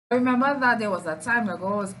I remember that there was a time that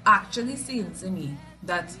God was actually saying to me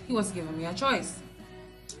that He was giving me a choice.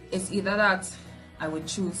 It's either that I would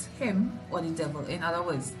choose Him or the devil. In other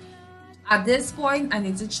words, at this point, I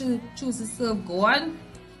need to choose to serve God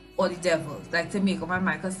or the devil, like to make up my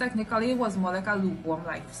mind. Because technically, it was more like a lukewarm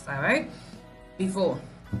lifestyle, right? Before.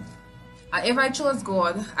 And if I chose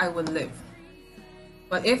God, I would live.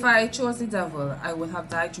 But if I chose the devil, I would have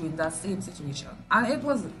died during that same situation. And it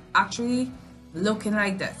was actually looking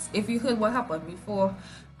like this. If you heard what happened before,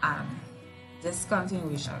 this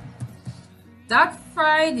continuation. That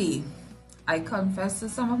Friday, I confessed to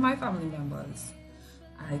some of my family members.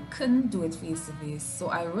 I couldn't do it face to face, so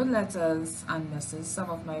I wrote letters and messaged some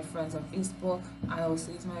of my friends on Facebook. I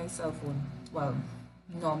also used my cell phone. Well,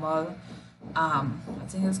 normal. I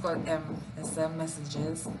think it's called MSM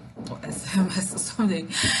messages or SMS or something.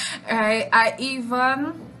 Right? I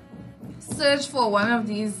even searched for one of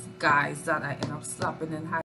these guys that I end up slapping in high